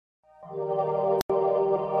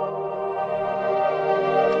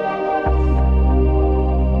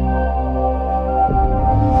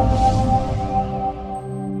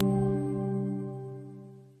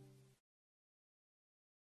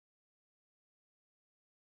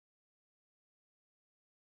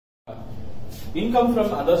Income from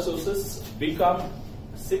other sources, BCom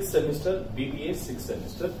 6th semester, BBA 6th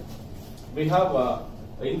semester. We have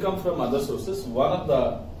income from other sources. One of the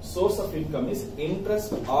source of income is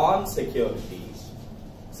interest on securities.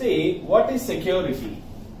 See, what is security?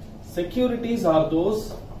 Securities are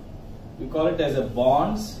those, we call it as a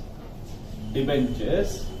bonds,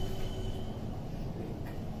 debentures,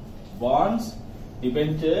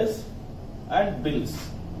 and bills.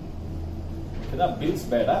 Okay, bills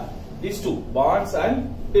better. These two, bonds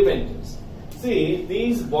and debentures. See,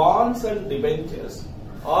 these bonds and debentures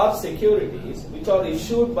are securities which are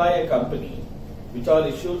issued by a company, which are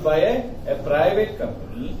issued by a private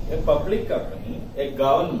company, a public company, a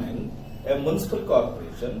government, a municipal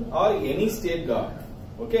corporation, or any state government.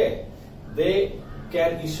 Okay, they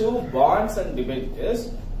can issue bonds and debentures.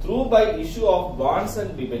 Through by issue of bonds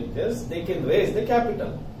and debentures, they can raise the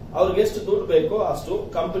capital. ಅವ್ರಿಗೆ ಎಷ್ಟು ದುಡ್ಡು ಬೇಕೋ ಅಷ್ಟು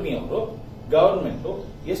ಕಂಪನಿಯವರು, government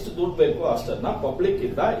ಎಷ್ಟು ದುಡ್ಡು ಬೇಕೋ ಅಷ್ಟನ್ನ ಪಬ್ಲಿಕ್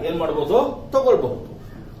ಇಂದ ಏನ್ ಮಾಡಬಹುದು, ತಗೊಳ್ಬಹುದು.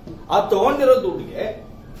 ಆ ತಗೊಂಡಿರೋ ದುಡ್ಡಿಗೆ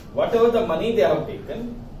what ever the money they have taken,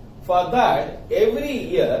 for that every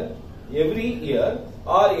year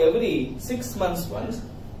or every 6 months once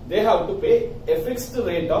they have to pay a fixed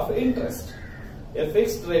rate of interest.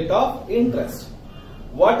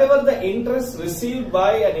 Whatever the interest received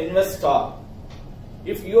by an investor,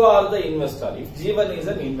 if you are the investor, if Jeevan is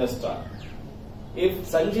an investor, if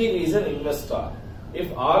Sanjeev is an investor, if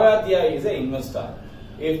Aradhya is an investor,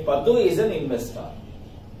 if Padu is an investor,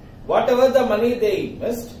 whatever the money they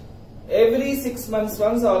invest, every 6 months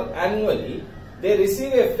once or annually, they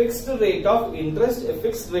receive a fixed rate of interest, a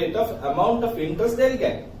fixed rate of amount of interest they will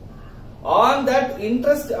get. On that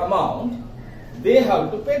interest amount, they have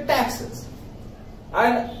to pay taxes.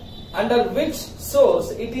 And under which source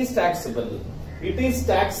it is taxable? It is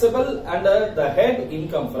taxable under the head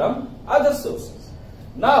income from other sources.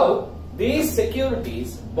 Now, these securities,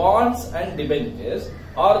 bonds and debentures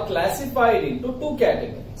are classified into two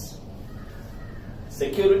categories.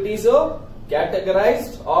 Securities are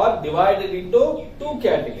categorized or divided into two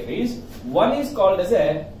categories. One is called as a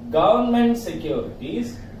government securities.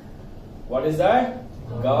 What is that?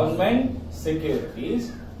 Government securities.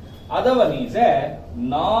 Other one is a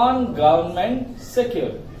non-government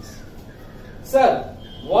securities. Sir,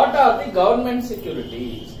 what are the government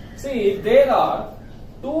securities? See, there are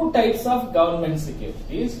two types of government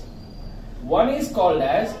securities. One is called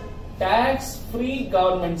as tax-free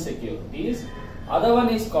government securities. Other one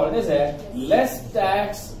is called as a less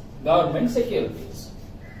tax government securities.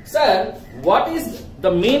 Sir, what is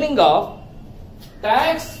the meaning of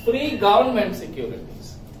tax-free government securities?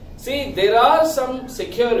 See, there are some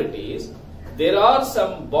securities, there are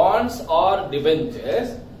some bonds or debentures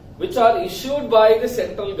which are issued by the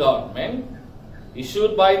central government,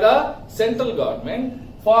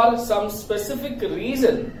 for some specific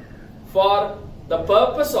reason, for the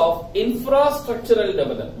purpose of infrastructural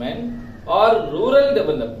development or rural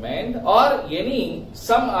development or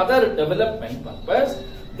some other development purpose.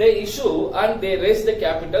 They issue and they raise the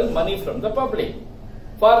capital money from the public.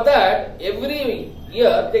 For that, every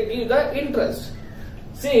year they give the interest.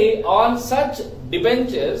 See, on such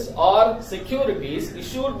debentures or securities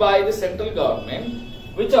issued by the central government,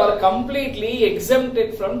 which are completely exempted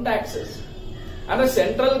from taxes. And the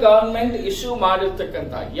central government issue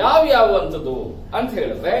ಮಾಡಿರ್ತಕ್ಕಂತ ಯಾವ ಅಂತದ್ದು ಅಂತ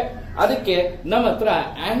ಹೇಳಿದ್ರೆ ಅದಕ್ಕೆ ನಮ್ಮ ಹತ್ರ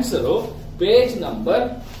answer page number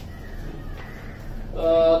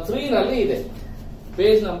 3 ನಲ್ಲಿ ಇದೆ.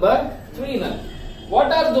 Page number 3 ನಲ್ಲಿ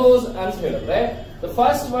ವಾಟ್ ಆರ್ ದೋಸ್ ಅಂತ ಹೇಳಿದ್ರೆ, the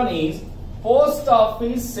first one is post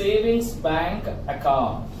office savings bank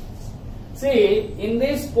account. See, in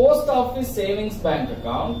this post office savings bank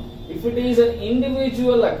account, if it is an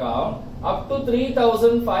individual account, up to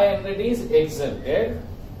 3,500 is exempted.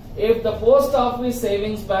 If the post office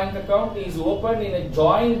savings bank account is opened in a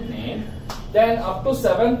joint name, then up to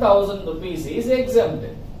 7,000 rupees is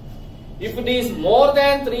exempted. If it is more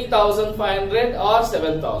than 3,500 or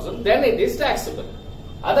 7,000, then it is taxable.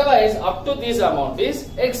 Otherwise, up to this amount is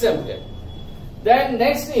exempted. Then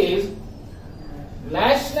next is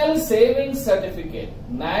National Savings Certificate.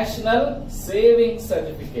 National Savings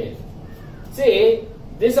Certificate. See,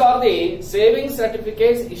 these are the savings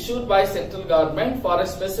certificates issued by central government for a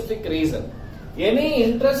specific reason. Any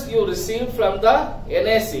interest you receive from the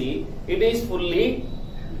NAC, it is fully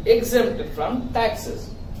exempted from taxes.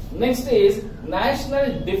 Next is National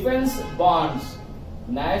Defence Bonds.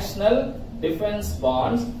 National Defence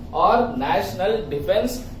Bonds or National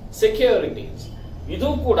Defence Securities. ಇದು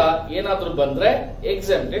ಕೂಡ ಏನಾದರೂ ಬಂದ್ರೆ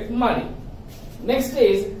exempted ಮಾಡಿ. Next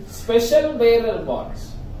is Special Bearer Bonds.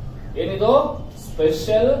 ಏನಿದು?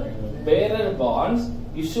 Special Bearer Bonds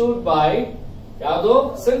issued by ಯಾವುದು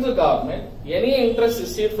central government, any interest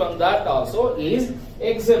received from that also is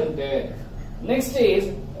exempted. Next is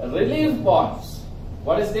relief bonds.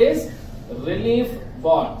 What is this? Relief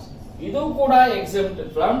bonds. ಇದು ಕೂಡ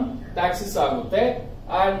exempted from taxes ಆಗುತ್ತೆ.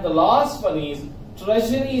 And the last one is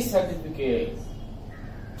treasury certificates.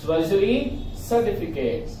 Treasury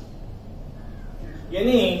certificates.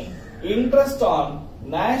 Any interest on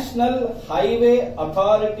national highway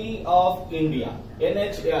authority of India,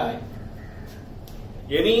 NHAI.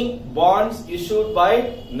 Any bonds issued by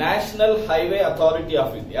National Highway Authority of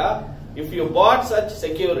India, if you bought such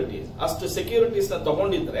securities, ಅಷ್ಟು securities ನ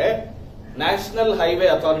ತಗೊಂಡಿದ್ರೆ national highway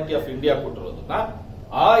authority of India ಕೊಟ್ಟಿರೋದನ್ನ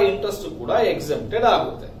ಆ interest ಕೂಡ exempted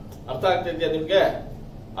ಆಗುತ್ತೆ. ಅರ್ಥ ಆಗ್ತಿದ್ಯಾ ನಿಮ್ಗೆ?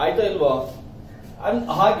 ಆಯ್ತಾ ಇಲ್ವೋ?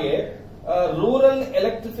 ಹಾಗೆ ರೂರಲ್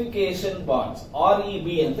ಎಲೆಕ್ಟ್ರಿಫಿಕೇಶನ್ ಬಾಂಡ್ಸ್, REB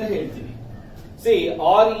ಅಂತ ಹೇಳ್ತೀವಿ. C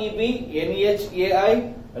REB, NHAI,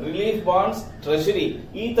 relief bonds, treasury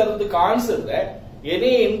ಈ ತರದ್ದು ಕಾಣಿಸಿದ್ರೆ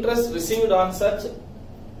any interest received on such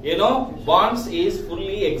bonds is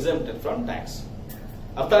fully exempted from tax.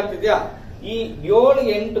 ಅರ್ಥ ಆಗ್ತಿದ್ಯಾ? ಈ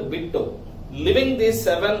 7-8 ಬಿಟ್ಟು living this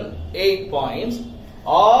 7-8 points,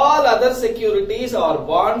 all other securities R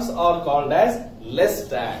bonds are called as less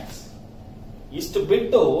tax. ಇಷ್ಟು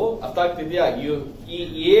ಬಿಟ್ಟು ಅರ್ಥ ಆಗ್ತಿದ್ಯಾ? ಈ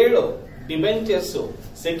 7 ಡಿಬೆಂಚರ್ಸ್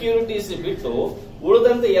ಸೆಕ್ಯೂರಿಟೀಸ್ ಬಿಟ್ಟು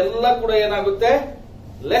ಉಳಿದಂತೆ ಎಲ್ಲ ಕೂಡ ಏನಾಗುತ್ತೆ?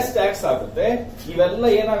 ಲೆಸ್ ಟ್ಯಾಕ್ಸ್ ಆಗುತ್ತೆ. ಇವೆಲ್ಲ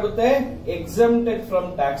ಏನಾಗುತ್ತೆ? ಎಕ್ಸೆಂಪ್ಟೆಡ್ ಫ್ರಮ್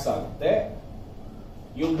ಟ್ಯಾಕ್ಸ್ ಆಗುತ್ತೆ.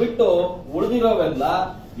 ಇವು ಬಿಟ್ಟು ಉಳಿದಿರೋವೆಲ್ಲ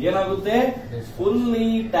ಏನಾಗುತ್ತೆ? ಫುಲ್ಲಿ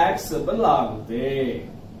ಟ್ಯಾಕ್ಸಬಲ್ ಆಗುತ್ತೆ.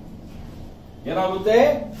 ಏನಾಗುತ್ತೆ?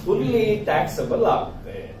 ಫುಲ್ಲಿ ಟ್ಯಾಕ್ಸಬಲ್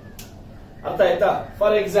ಆಗುತ್ತೆ. ಅರ್ಥ ಆಯ್ತಾ?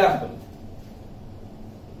 For example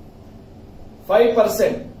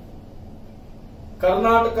 5%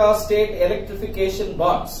 Karnataka state electrification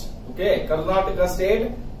bonds. Okay, Karnataka state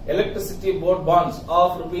electricity board bonds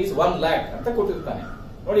of rupees 1 lakh ಅಂತ ಕೊಟ್ಟಿರ್ತಾನೆ.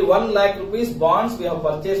 ನೋಡಿ, 1 lakh rupees bonds we have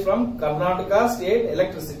purchased from Karnataka State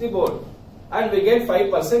Electricity Board and we get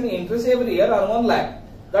 5% interest every year on 1 lakh.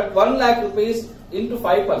 That 1 lakh rupees into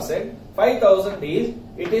 5%, 5,000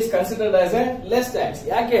 it is considered as a less tax.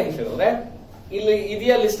 ಯಾಕೆ ಅಂತ ಹೇಳಿದ್ರೆ ಇಲ್ಲಿ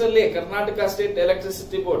ಇದೆಯಾ list ಅಲ್ಲಿ Karnataka state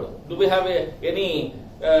electricity board. Do we have any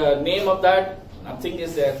name of that? Nothing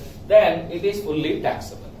is there. Then it is fully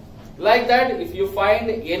taxable. Like that, if you find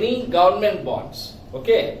any government bonds,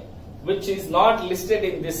 okay, which is not listed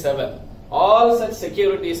in this 7, all such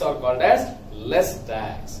securities are called as less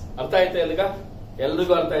tax. Artha aita illiga?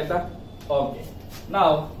 Eldrigu artha aita? Okay. Now,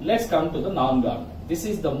 let's come to the non-government. This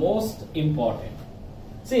is the most important.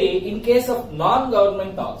 See, in case of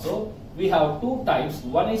non-government also, we have 2 types.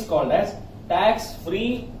 One is called as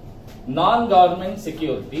tax-free non-government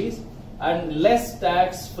securities and less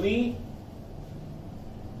tax-free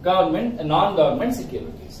non-government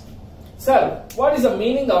securities. Sir, what is the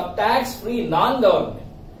meaning of tax-free non-government?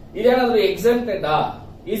 Idanadru exempted?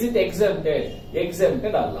 Is it exempted?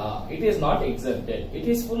 Exempted Allah. It is not exempted. It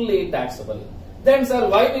is fully taxable. Then, sir,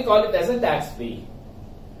 why we call it as a tax-free?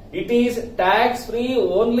 It is tax-free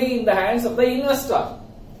only in the hands of the investor.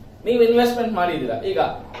 ನೀವು investment ಮಾಡಿದೀರಾ, ಈಗ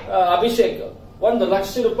ಅಭಿಷೇಕ್ 1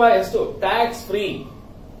 ಲಕ್ಷ ರೂಪಾಯಿ ಅಷ್ಟು tax free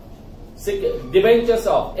debentures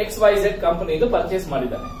of XYZ ಕಂಪನಿದು purchase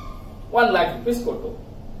ಮಾಡಿದ್ದಾನೆ. 1 lakh rupees ಕೊಟ್ಟು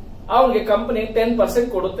ಅವನಿಗೆ company 10%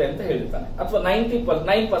 ಕೊಡುತ್ತೆ ಅಂತ ಹೇಳಿರ್ತಾನೆ, ಅಥವಾ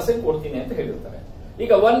 9% ಕೊಡ್ತೀನಿ ಅಂತ ಹೇಳಿರ್ತಾರೆ.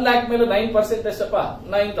 ಈಗ 1 lakh ಮೇಲೆ 9% ಎಷ್ಟಪ್ಪ?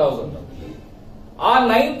 9,000. ಆ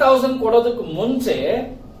 9,000 ಕೊಡೋದಕ್ಕೆ ಮುಂಚೆ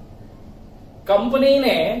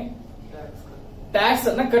ಕಂಪನಿನೇ ಟ್ಯಾಕ್ಸ್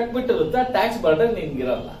ಅನ್ನ ಕಟ್ಬಿಟ್ಟಿರುತ್ತೆ. Tax burden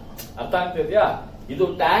ನಿನ್ಗಿರಲ್ಲ. ಅರ್ಥ ಆಗ್ತಿದ್ಯಾ? ಇದು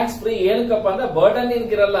ಟ್ಯಾಕ್ಸ್ ಫ್ರೀ ಏನಕ್ಕಪ್ಪ ಅಂದ್ರೆ ಬರ್ಡನ್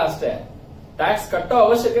ನಿನ್ಗಿರಲ್ಲ ಅಷ್ಟೇ, ಟ್ಯಾಕ್ಸ್ ಕಟ್ಟೋ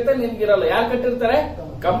ಅವಶ್ಯಕತೆ ನಿನ್ಗಿರಲ್ಲ. ಯಾರು ಕಟ್ಟಿರ್ತಾರೆ?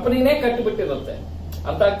 ಕಂಪನಿನೇ ಕಟ್ಟಿಬಿಟ್ಟಿರುತ್ತೆ.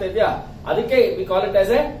 ಅರ್ಥ ಆಗ್ತಾ ಇದೆಯಾ? ಅದಕ್ಕೆ we call it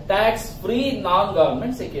as A tax free non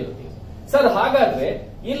government securities. Sir, ಹಾಗಾದ್ರೆ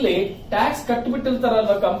ಇಲ್ಲಿ ಟ್ಯಾಕ್ಸ್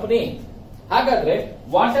ಕಟ್ಟಿಬಿಟ್ಟಿರ್ತಾರಲ್ವ ಕಂಪನಿ, ಹಾಗಾದ್ರೆ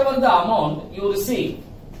what ever the amount you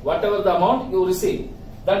receive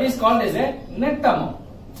that is called as A net amount.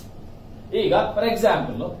 ಈಗ ಫಾರ್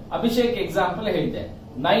ಎಕ್ಸಾಂಪಲ್ ಅಭಿಷೇಕ್ ಎಕ್ಸಾಂಪಲ್ ಹೇಳಿದೆ,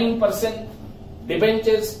 9%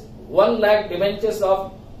 debentures 1 lakh debentures of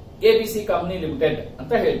ABC company limited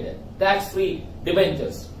ಅಂತ ಹೇಳಿದೆ, tax free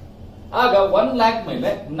debentures. ಆಗ 1 lakh ಮೇಲೆ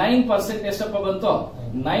 9% ಎಷ್ಟಪ್ಪ ಬಂತು?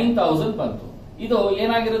 9,000 ಬಂತು. ಇದು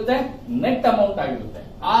ಏನಾಗಿರುತ್ತೆ? ನೆಟ್ ಅಮೌಂಟ್ ಆಗಿರುತ್ತೆ.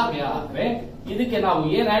 ಆದ್ರೆ ಇದಕ್ಕೆ ನಾವು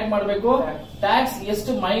ಏನ್ ಆಡ್ ಮಾಡಬೇಕು? ಟ್ಯಾಕ್ಸ್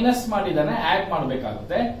ಎಷ್ಟು ಮೈನಸ್ ಮಾಡಿದಾನೆ ಆಡ್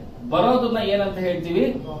ಮಾಡಬೇಕಾಗುತ್ತೆ. ಬರೋದನ್ನ ಏನಂತ ಹೇಳ್ತೀವಿ?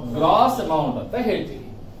 ಗ್ರಾಸ್ ಅಮೌಂಟ್ ಅಂತ ಹೇಳ್ತೀವಿ.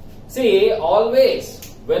 See, always,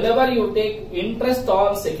 whenever you take interest on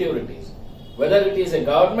securities, whether it is a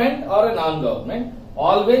government or a non-government,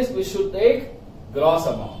 always we should take gross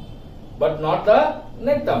amount, but not the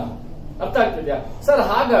net amount. ಅರ್ಥ ಆಗ್ತಿದ್ಯಾ? Sir,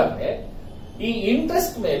 ಹಾಗಾದ್ರೆ ಈ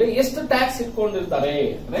interest ಮೇಲೆ ಎಷ್ಟು tax ಇಟ್ಕೊಂಡಿರ್ತಾರೆ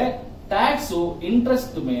ಅಂದ್ರೆ ಟ್ಯಾಕ್ಸ್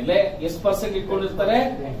ಇಂಟ್ರೆಸ್ಟ್ ಮೇಲೆ ಎಷ್ಟು ಪರ್ಸೆಂಟ್ ಇಟ್ಕೊಂಡಿರ್ತಾರೆ?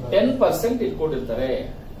 10% ಇಟ್ಕೊಂಡಿರ್ತಾರೆ.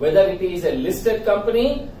 Whether it is A listed company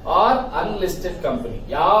R unlisted company,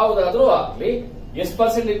 ಯಾವ್ದಾದ್ರೂ ಆಗ್ಲಿ ಎಷ್ಟು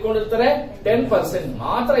ಪರ್ಸೆಂಟ್ ಇಟ್ಕೊಂಡಿರ್ತಾರೆ? 10%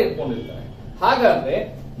 ಮಾತ್ರ ಇಟ್ಕೊಂಡಿರ್ತಾರೆ. ಹಾಗಾದ್ರೆ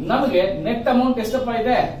ನಮಗೆ ನೆಟ್ ಅಮೌಂಟ್ ಎಷ್ಟಪ್ಪ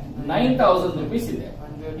ಇದೆ? 9,000 rupees ಇದೆ.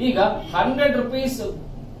 ಈಗ 100 rupees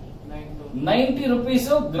 90 rupees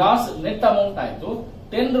gross net amount ಆಯ್ತು,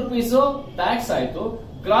 10 rupees ಟ್ಯಾಕ್ಸ್ ಆಯ್ತು,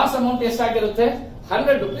 ಗ್ರಾಸ್ ಅಮೌಂಟ್ ಎಷ್ಟಾಗಿರುತ್ತೆ?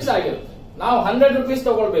 100 rupees ಆಗಿರುತ್ತೆ. ನಾವು 100 rupees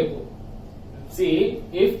ತಗೊಳ್ಬೇಕು. C,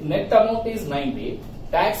 if net amount is 90,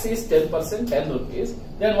 tax is 10%, 10 rupees,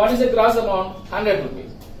 then what is the gross amount? 100 rupees.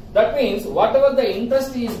 That means whatever the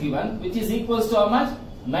interest is given, which is equals to how much?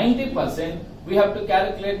 90%, we have to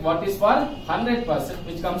calculate what is for 100%,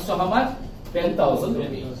 which comes to how much? 10,000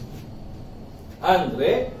 rupees.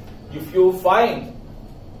 Andre, if you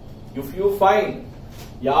find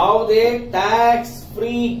ಯಾವುದೇ tax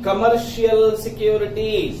free commercial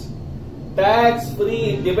securities, tax free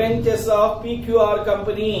debentures of PQR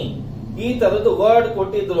company, ಈ ತರದ್ದು word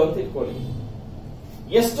ಕೊಟ್ಟಿದ್ರು ಅಂತ ಇಟ್ಕೊಳ್ಳಿ.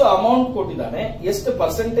 ಎಷ್ಟು amount ಕೊಟ್ಟಿದ್ದಾನೆ, ಎಷ್ಟು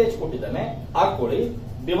percentage ಕೊಟ್ಟಿದ್ದಾನೆ ಹಾಕೊಳ್ಳಿ.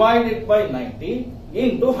 ಡಿವೈಡೆಡ್ ಬೈ 90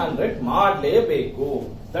 ಇಂಟು 100 ಮಾಡಲೇಬೇಕು.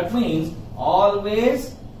 That means always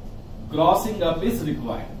grazing up is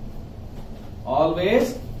required. Always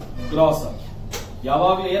gross up,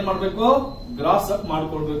 ಯಾವಾಗಲೂ ಏನ್ ಮಾಡಬೇಕು? ಗ್ರಾಸ್ ಅಪ್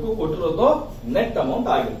ಮಾಡ್ಕೊಳ್ಬೇಕು. ಕೊಟ್ಟಿರೋದು ನೆಟ್ ಅಮೌಂಟ್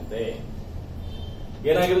ಆಗಿರುತ್ತೆ.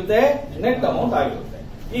 ಏನಾಗಿರುತ್ತೆ? ನೆಟ್ ಅಮೌಂಟ್ ಆಗಿರುತ್ತೆ.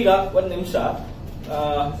 ಈಗ ಒಂದ್ ನಿಮಿಷ,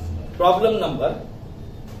 ಪ್ರಾಬ್ಲಮ್ ನಂಬರ್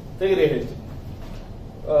ತೆಗಿರಿ, ಹೇಳ್ತೀನಿ.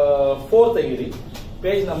 4 ತೆಗಿರಿ,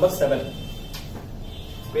 ಪೇಜ್ ನಂಬರ್ 7.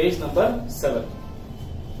 ಪೇಜ್ ನಂಬರ್ 7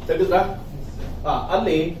 ತೆಗೆದ್ರ?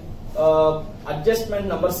 ಅಲ್ಲಿ ಅಡ್ಜಸ್ಟ್ಮೆಂಟ್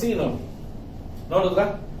ನಂಬರ್ ಸಿ ನೋಡಿದ್ರ?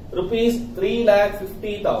 rupees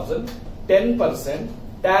 3,50,000, 10%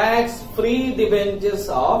 tax free debentures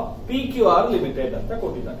of PQR limited ಅಂತ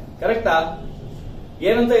ಕೊಟ್ಟಿದ್ದಾನೆ. ಕರೆಕ್ಟಾ?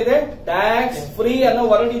 ಏನಂತ ಇದೆ? ಟ್ಯಾಕ್ಸ್ ಫ್ರೀ ಅನ್ನೋ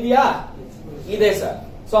ವರ್ಡ್ ಇದೆಯಾ? ಇದೆ ಸರ್.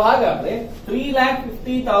 ಸೊ ಹಾಗಾದ್ರೆ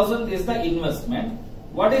 3,50,000 is the investment.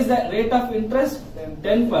 What is the rate of interest?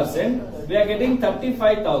 10%. We are getting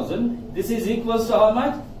 35,000. This is equals to how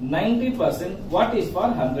much? 90%. What is for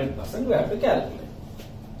 100%? We have to calculate.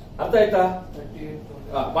 ಅರ್ಥ ಆಯ್ತಾ?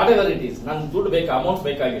 ವಾಟ್ ಎವರ್ ಇಟ್ ಈಸ್, ನನ್ ದುಡ್ಡು ಬೇಕಾ, amount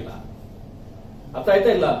ಬೇಕಾಗಿಲ್ಲ. ಅರ್ಥ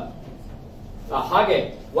ಆಯ್ತಾ ಇಲ್ಲ? ಹಾಗೆ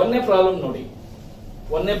ಒಂದನೇ ಪ್ರಾಬ್ಲಮ್ ನೋಡಿ.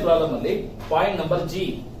 ಒಂದನೇ ಪ್ರಾಬ್ಲಮ್ ಅಲ್ಲಿ point number G,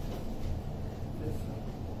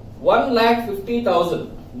 1,50,000,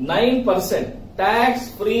 9% tax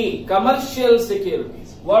free commercial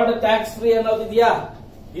securities. Word tax free ಅನ್ನೋದು ಇದೆಯಾ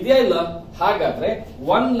ಇಲ್ಲ? ಹಾಗಾದ್ರೆ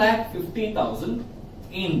 1,50,000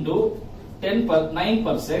 into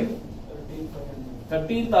 9%,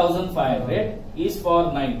 13,500 is for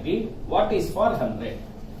 90. What is for 100?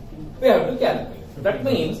 We have to calculate. That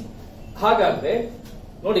means ಹಾಗಾದ್ರೆ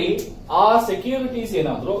ನೋಡಿ, ಆ ಸೆಕ್ಯೂರಿಟೀಸ್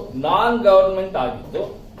ಏನಾದ್ರು ನಾನ್ ಗವರ್ಮೆಂಟ್ ಆಗಿದ್ದು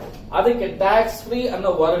ಅದಕ್ಕೆ ಟ್ಯಾಕ್ಸ್ ಫ್ರೀ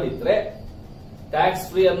ಅನ್ನೋ ವರ್ಡ್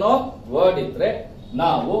ಇದ್ರೆ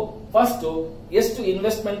ನಾವು ಫಸ್ಟ್ ಎಷ್ಟು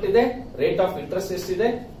ಇನ್ವೆಸ್ಟ್ಮೆಂಟ್ ಇದೆ, ರೇಟ್ ಆಫ್ ಇಂಟ್ರೆಸ್ಟ್ ಎಷ್ಟಿದೆ,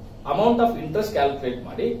 ಅಮೌಂಟ್ ಆಫ್ ಇಂಟ್ರೆಸ್ಟ್ ಕ್ಯಾಲ್ಕುಲೇಟ್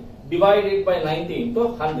ಮಾಡಿ ಡಿವೈಡೆಡ್ ಬೈ 90 ಇಂಟು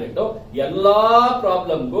 100. ಎಲ್ಲಾ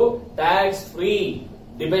ಪ್ರಾಬ್ಲಮ್ಗೂ tax free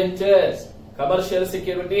debentures commercial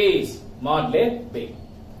securities ಮಾಡಲೇಬೇಕು.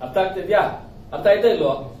 ಅರ್ಥ ಆಗ್ತಿದ್ಯಾ? ಅರ್ಥ ಆಯ್ತಾ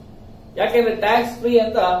ಇಲ್ವೋ? ಯಾಕೆಂದ್ರೆ ಟ್ಯಾಕ್ಸ್ ಫ್ರೀ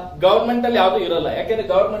ಅಂತ ಗವರ್ಮೆಂಟ್ ಅಲ್ಲಿ ಯಾವ್ದು ಇರಲ್ಲ. ಯಾಕೆಂದ್ರೆ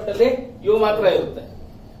ಗವರ್ಮೆಂಟ್ ಅಲ್ಲಿ ಇವು ಮಾತ್ರ ಇರುತ್ತೆ.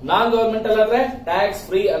 ನಾನ್ ಗವರ್ಮೆಂಟ್ ಅಲ್ಲಾದ್ರೆ ಟ್ಯಾಕ್ಸ್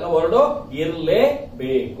ಫ್ರೀ ಅನ್ನೋ ವರ್ಡ್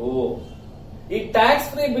ಇರಲೇಬೇಕು. ಈ ಟ್ಯಾಕ್ಸ್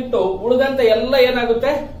ಫ್ರೀ ಬಿಟ್ಟು ಉಳಿದಂತ ಎಲ್ಲ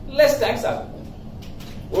ಏನಾಗುತ್ತೆ? ಲೆಸ್ ಟ್ಯಾಕ್ಸ್ ಆಗುತ್ತೆ.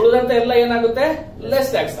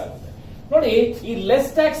 ನೋಡಿ, ಈ ಲೆಸ್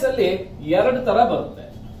ಟ್ಯಾಕ್ಸ್ ಅಲ್ಲಿ 2 ತರ ಬರುತ್ತೆ.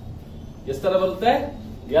 ಎಷ್ಟು ತರ ಬರುತ್ತೆ?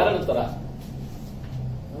 2 ತರ.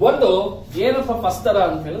 ಒಂದು ಏನಪ್ಪ ಫಸ್ಟ್ ತರ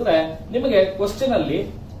ಅಂತ ಹೇಳಿದ್ರೆ, ನಿಮಗೆ ಕ್ವಶನ್ ಅಲ್ಲಿ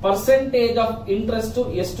ಪರ್ಸೆಂಟೇಜ್ ಆಫ್ ಇಂಟ್ರೆಸ್ಟ್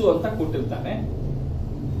ಎಷ್ಟು ಅಂತ ಕೊಟ್ಟಿರ್ತಾನೆ,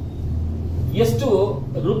 ಎಷ್ಟು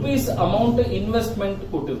ರುಪೀಸ್ ಅಮೌಂಟ್ ಇನ್ವೆಸ್ಟ್ಮೆಂಟ್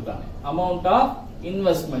ಕೊಟ್ಟಿರ್ತಾನೆ, ಅಮೌಂಟ್ ಆಫ್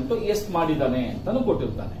ಇನ್ವೆಸ್ಟ್ಮೆಂಟ್ ಎಷ್ಟು ಮಾಡಿದಾನೆ ಅಂತಾನು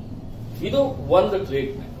ಕೊಟ್ಟಿರ್ತಾನೆ. ಇದು ಒಂದು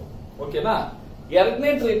ಟ್ರೀಟ್ಮೆಂಟ್. ಓಕೆನಾ?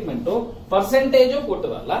 ಎರಡನೇ treatment percentage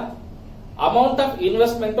ಕೊಟ್ಟಿರಲ್ಲ, amount of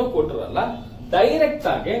investment ಕೊಟ್ಟಿರಲ್ಲ, direct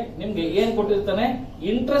ಆಗಿ ನಿಮ್ಗೆ ಏನ್ ಕೊಟ್ಟಿರ್ತಾನೆ?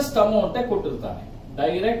 ಇಂಟ್ರೆಸ್ಟ್ ಅಮೌಂಟ್ ಕೊಟ್ಟಿರ್ತಾನೆ.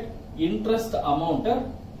 ಡೈರೆಕ್ಟ್ ಇಂಟ್ರೆಸ್ಟ್ ಅಮೌಂಟ್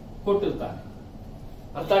ಕೊಟ್ಟಿರ್ತಾನೆ.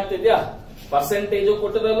 ಅರ್ಥ ಆಗ್ತಿದ್ಯಾ? Percentage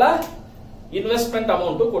ಕೊಟ್ಟಿರಲ್ಲ, investment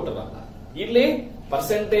amount ಕೊಟ್ಟಿರಲ್ಲ. ಇಲ್ಲಿ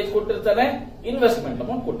ಪರ್ಸೆಂಟೇಜ್ ಕೊಟ್ಟಿರ್ತಾನೆ, ಇನ್ವೆಸ್ಟ್ಮೆಂಟ್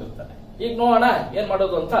ಅಮೌಂಟ್ ಕೊಟ್ಟಿರ್ತಾನೆ. ಈಗ ನೋಡೋಣ ಏನ್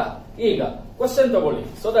ಮಾಡೋದು ಅಂತ. ಈಗ ಕ್ವಶನ್ ತಗೊಳ್ಳಿ,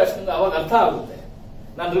 ಸೊ ದಟ್ ನಿಮ್ಗೆ ಅವಾಗ ಅರ್ಥ ಆಗುತ್ತೆ.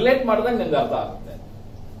 ನಾನು ರಿಲೇಟ್ ಮಾಡಿದಾಗ ನಿಮ್ಗೆ ಅರ್ಥ ಆಗುತ್ತೆ.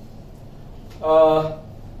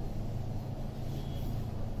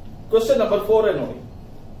 ಕ್ವಶನ್ ನಂಬರ್ 4 ನೋಡಿ.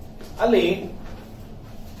 ಅಲ್ಲಿ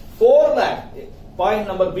 4 lakh, ಪಾಯಿಂಟ್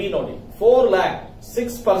ನಂಬರ್ ಬಿ ನೋಡಿ, 4 lakh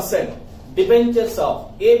 6% debentures of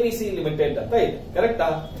ABC limited ಅಂತ ಇದೆ. ಕರೆಕ್ಟಾ?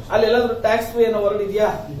 ಅಲ್ಲಿ ಎಲ್ಲಾದ್ರೂ ಟ್ಯಾಕ್ಸ್ ಫ್ರೀ ಏನೋ ವರ್ಡ್ ಇದೆಯಾ?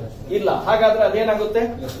 ಇಲ್ಲ. ಹಾಗಾದ್ರೆ ಅದೇನಾಗುತ್ತೆ?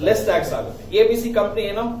 ಲೆಸ್ ಟ್ಯಾಕ್ಸ್ ಆಗುತ್ತೆ. ಎಬಿಸಿ ಕಂಪನಿ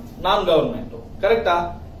ಏನೋ ನಾನ್ ಗವರ್ಮೆಂಟ್. ಕರೆಕ್ಟಾ?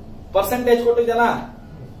 ಪರ್ಸೆಂಟೇಜ್ ಕೊಟ್ಟಿದ್ದಾನಾ?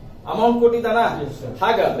 ಅಮೌಂಟ್ ಕೊಟ್ಟಿದ್ದಾನಾ?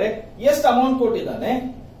 ಹಾಗಾದ್ರೆ ಎಷ್ಟು ಅಮೌಂಟ್ ಕೊಟ್ಟಿದ್ದಾನೆ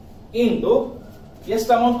ಇಂಟು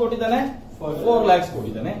ಎಷ್ಟು ಅಮೌಂಟ್ ಕೊಟ್ಟಿದ್ದಾನೆ? 4 lakhs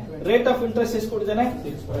ಕೊಟ್ಟಿದ್ದಾನೆ. ರೇಟ್ ಆಫ್ ಇಂಟ್ರೆಸ್ಟ್ ಎಷ್ಟು ಕೊಟ್ಟಿದ್ದಾನೆ?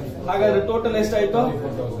 ಹಾಗಾದ್ರೆ ಟೋಟಲ್ ಎಷ್ಟಾಯ್ತು?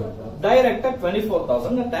 ಡೈರೆಕ್ಟ್ ಆಗಿ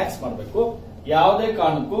 24,000 ಟ್ಯಾಕ್ಸ್ ಮಾಡಬೇಕು. ಯಾವುದೇ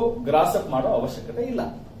ಕಾರಣಕ್ಕೂ ಗ್ರಾಸ್ ಅಪ್ ಮಾಡೋ ಅವಶ್ಯಕತೆ ಇಲ್ಲ.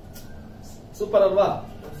 ಸೂಪರ್ ಅಲ್ವಾ?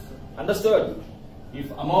 Understood?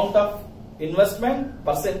 If amount of investment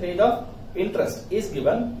percentage of interest is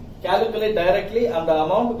given, calculate directly on the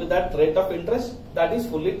amount with that rate of interest that is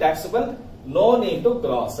fully taxable. No need to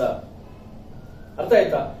gross up. ಅರ್ಥ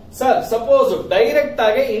ಆಯ್ತಾ sir? Suppose direct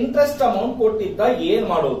ಆಗಿ interest amount ಕೊಟ್ಟಿದ್ದ ಏನ್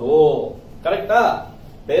ಮಾಡೋದು? ಕರೆಕ್ಟಾ?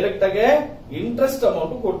 Direct ಆಗಿ interest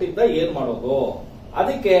amount ಕೊಟ್ಟಿದ್ದ ಏನ್ ಮಾಡೋದು?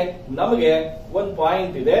 ಅದಕ್ಕೆ ನಮಗೆ ಒಂದು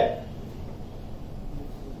ಪಾಯಿಂಟ್ ಇದೆ.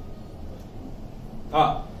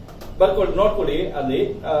 ಬರ್ಕೊಳ್ಳಿ, ನೋಡ್ಕೊಳ್ಳಿ. ಅಲ್ಲಿ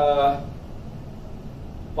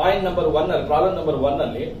ಪಾಯಿಂಟ್ ನಂಬರ್ 1 ಅಲ್ಲಿ, ಪ್ರಾಬ್ಲಮ್ ನಂಬರ್ 1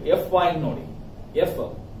 ಅಲ್ಲಿ ಎಫ್ ಪಾಯಿಂಟ್ ನೋಡಿ. ಎಫ್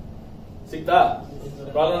ಸಿಗ್ತಾ?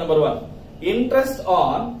 Problem number 1, interest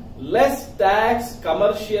on less tax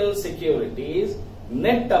commercial securities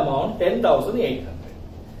net amount 10,800.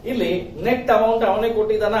 ಇಲ್ಲಿ ನೆಟ್ ಅಮೌಂಟ್ ಅವನೇ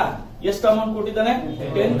ಕೊಟ್ಟಿದ್ದಾನ? ಎಷ್ಟು ಅಮೌಂಟ್ ಕೊಟ್ಟಿದ್ದಾನೆ?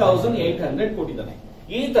 10,800 ಕೊಟ್ಟಿದ್ದಾನೆ.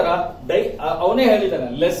 ಈ ತರ ಅವನೇ ಹೇಳಿದ್ದಾನೆ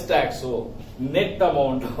ಲೆಸ್ ಟ್ಯಾಕ್ಸ್ ನೆಟ್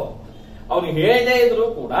ಅಮೌಂಟ್. ಅವನು ಹೇಳದೇ ಇದ್ರು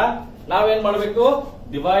ಕೂಡ ನಾವೇನ್ ಮಾಡ್ಬೇಕು?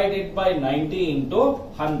 ಡಿವೈಡೆಡ್ ಬೈ 90 ಇಂಟು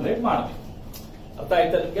 100 ಮಾಡಬೇಕು. ಅರ್ಥ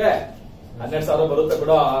ಆಯ್ತಾ ನಿಮ್ಗೆ? 12,000 ಬರುತ್ತೆ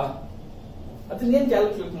ಬಿಡೋ. ಅದನ್ನ ಏನ್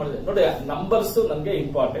ಕ್ಯಾಲ್ಕುಲೇಟ್ ಮಾಡಿದೆ ನೋಡಿ. ನಂಬರ್ಸ್ ನನ್ಗೆ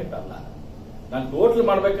ಇಂಪಾರ್ಟೆಂಟ್ ಅಲ್ಲ. ನಾನು ಟೋಟಲ್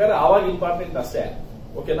ಮಾಡ್ಬೇಕಾದ್ರೆ ಆವಾಗ ಇಂಪಾರ್ಟೆಂಟ್ ಅಷ್ಟೇ.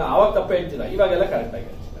 ಓಕೆನಾ? ಆವಾಗ ತಪ್ಪೇ ಹೇಳ್ತೀರಾ, ಇವಾಗೆಲ್ಲ ಕರೆಕ್ಟ್ ಆಗಿ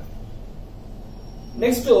ಹೇಳ್ತೀರಾ.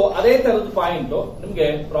 ನೆಕ್ಸ್ಟ್ ಅದೇ ತರದ ಪಾಯಿಂಟ್ ನಿಮ್ಗೆ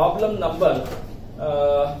ಪ್ರಾಬ್ಲಮ್ ನಂಬರ್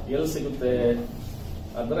ಎಲ್ಲಿ ಸಿಗುತ್ತೆ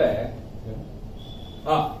ಅಂದ್ರೆ,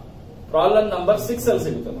 ಪ್ರಾಬ್ಲಮ್ ನಂಬರ್ 6 ಅಲ್ಲಿ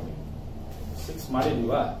ಸಿಗುತ್ತೆ ನೋಡಿ. 6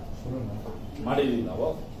 ಮಾಡಿದೀವಾ? ಮಾಡಿದೀವಿ ನಾವು.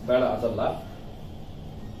 ಬೇಡ, ಅದಲ್ಲ.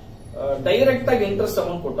 ಡೈರೆಕ್ಟ್ ಆಗಿ ಇಂಟ್ರೆಸ್ಟ್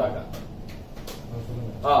ಅಮೌಂಟ್ ಕೊಟ್ಟಾಗ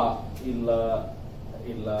ಇಲ್ಲ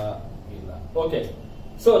ಇಲ್ಲ ಇಲ್ಲ. ಓಕೆ,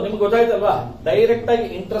 ಸೊ ನಿಮ್ಗೆ ಗೊತ್ತಾಯ್ತಲ್ವಾ? ಡೈರೆಕ್ಟ್ ಆಗಿ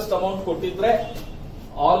ಇಂಟ್ರೆಸ್ಟ್ ಅಮೌಂಟ್ ಕೊಟ್ಟಿದ್ರೆ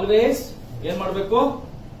ಆಲ್ವೇಸ್ ಏನ್ ಮಾಡ್ಬೇಕು?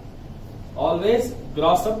 ಆಲ್ವೇಸ್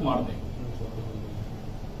ಗ್ರಾಸ್ ಅಪ್ ಮಾಡಬೇಕು.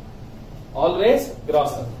 Always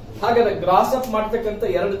gross up. ಹಾಗಾದ್ರೆ ಗ್ರಾಸ್ ಅಪ್ ಮಾಡ್ತಕ್ಕಂಥ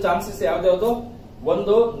 2 ಚಾನ್ಸಸ್ ಯಾವ್ದ್ಯಾವ್ದು?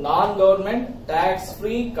 ಒಂದು ನಾನ್ ಗವರ್ಮೆಂಟ್ ಟ್ಯಾಕ್ಸ್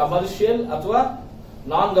ಫ್ರೀ ಕಮರ್ಷಿಯಲ್ ಅಥವಾ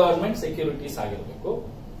ನಾನ್ ಗವರ್ಮೆಂಟ್ ಸೆಕ್ಯೂರಿಟೀಸ್ ಆಗಿರಬೇಕು,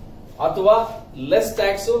 ಅಥವಾ ಲೆಸ್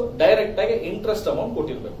ಟ್ಯಾಕ್ಸ್ ಡೈರೆಕ್ಟ್ ಆಗಿ ಇಂಟ್ರೆಸ್ಟ್ ಅಮೌಂಟ್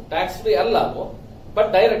ಕೊಟ್ಟಿರಬೇಕು. ಟ್ಯಾಕ್ಸ್ ಫ್ರೀ ಅಲ್ಲ ಅದು, ಬಟ್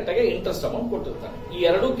ಡೈರೆಕ್ಟ್ ಆಗಿ ಇಂಟ್ರೆಸ್ಟ್ ಅಮೌಂಟ್ ಕೊಟ್ಟಿರ್ತಾರೆ. ಈ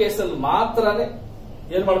 2 ಕೇಸಲ್ಲಿ ಮಾತ್ರನೇ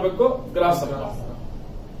ಏನ್ ಮಾಡಬೇಕು? Gross up.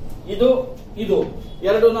 ಇದು ಇದು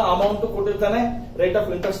 2 ಅಮೌಂಟ್ ಕೊಟ್ಟಿರ್ತಾನೆ, ರೇಟ್ ಆಫ್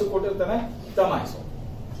ಇಂಟ್ರೆಸ್ಟ್ ಕೊಟ್ಟಿರ್ತಾನೆ, ತಮಾಯಿಸು.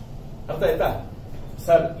 ಅರ್ಥ ಆಯ್ತಾ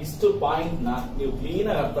ಸರ್? ಇಷ್ಟು ಪಾಯಿಂಟ್ ನ ನೀವು ಕ್ಲೀನ್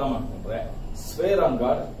ಆಗಿ ಅರ್ಥ ಮಾಡ್ಕೊಂಡ್ರೆ ಸ್ವೇರ್ ಆನ್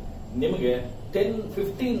ಗಾಡ್ ನಿಮಗೆ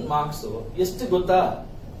 10-15 ಮಾರ್ಕ್ಸ್ ಎಷ್ಟು ಗೊತ್ತಾ?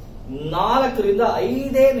 4 ರಿಂದ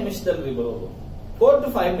 5 ನಿಮಿಷದಲ್ಲಿ ಬರೋದು. 4 to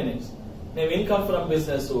 5 minutes. ನೀವು income from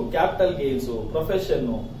business, capital gains, profession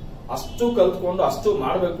ಅಷ್ಟು ಕಲ್ತ್ಕೊಂಡು ಅಷ್ಟು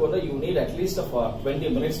ಮಾಡಬೇಕು ಅಂದ್ರೆ you need at least 20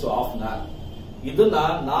 minutes to half an hour. ಇದನ್ನ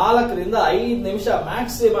 4 ರಿಂದ 5 ನಿಮಿಷ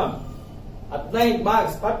ಮ್ಯಾಕ್ಸಿಮಮ್ 15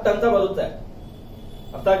 ಮಾರ್ಕ್ಸ್ ಪಟ್ ಅಂತ ಬರುತ್ತೆ.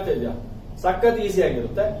 ಅರ್ಥ ಆಗ್ತಾ ಇದೆಯಾ? ಸಖತ್ ಈಸಿ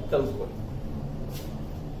ಆಗಿರುತ್ತೆ, ಕಲ್ತ್ಕೊಳ್ಳಿ.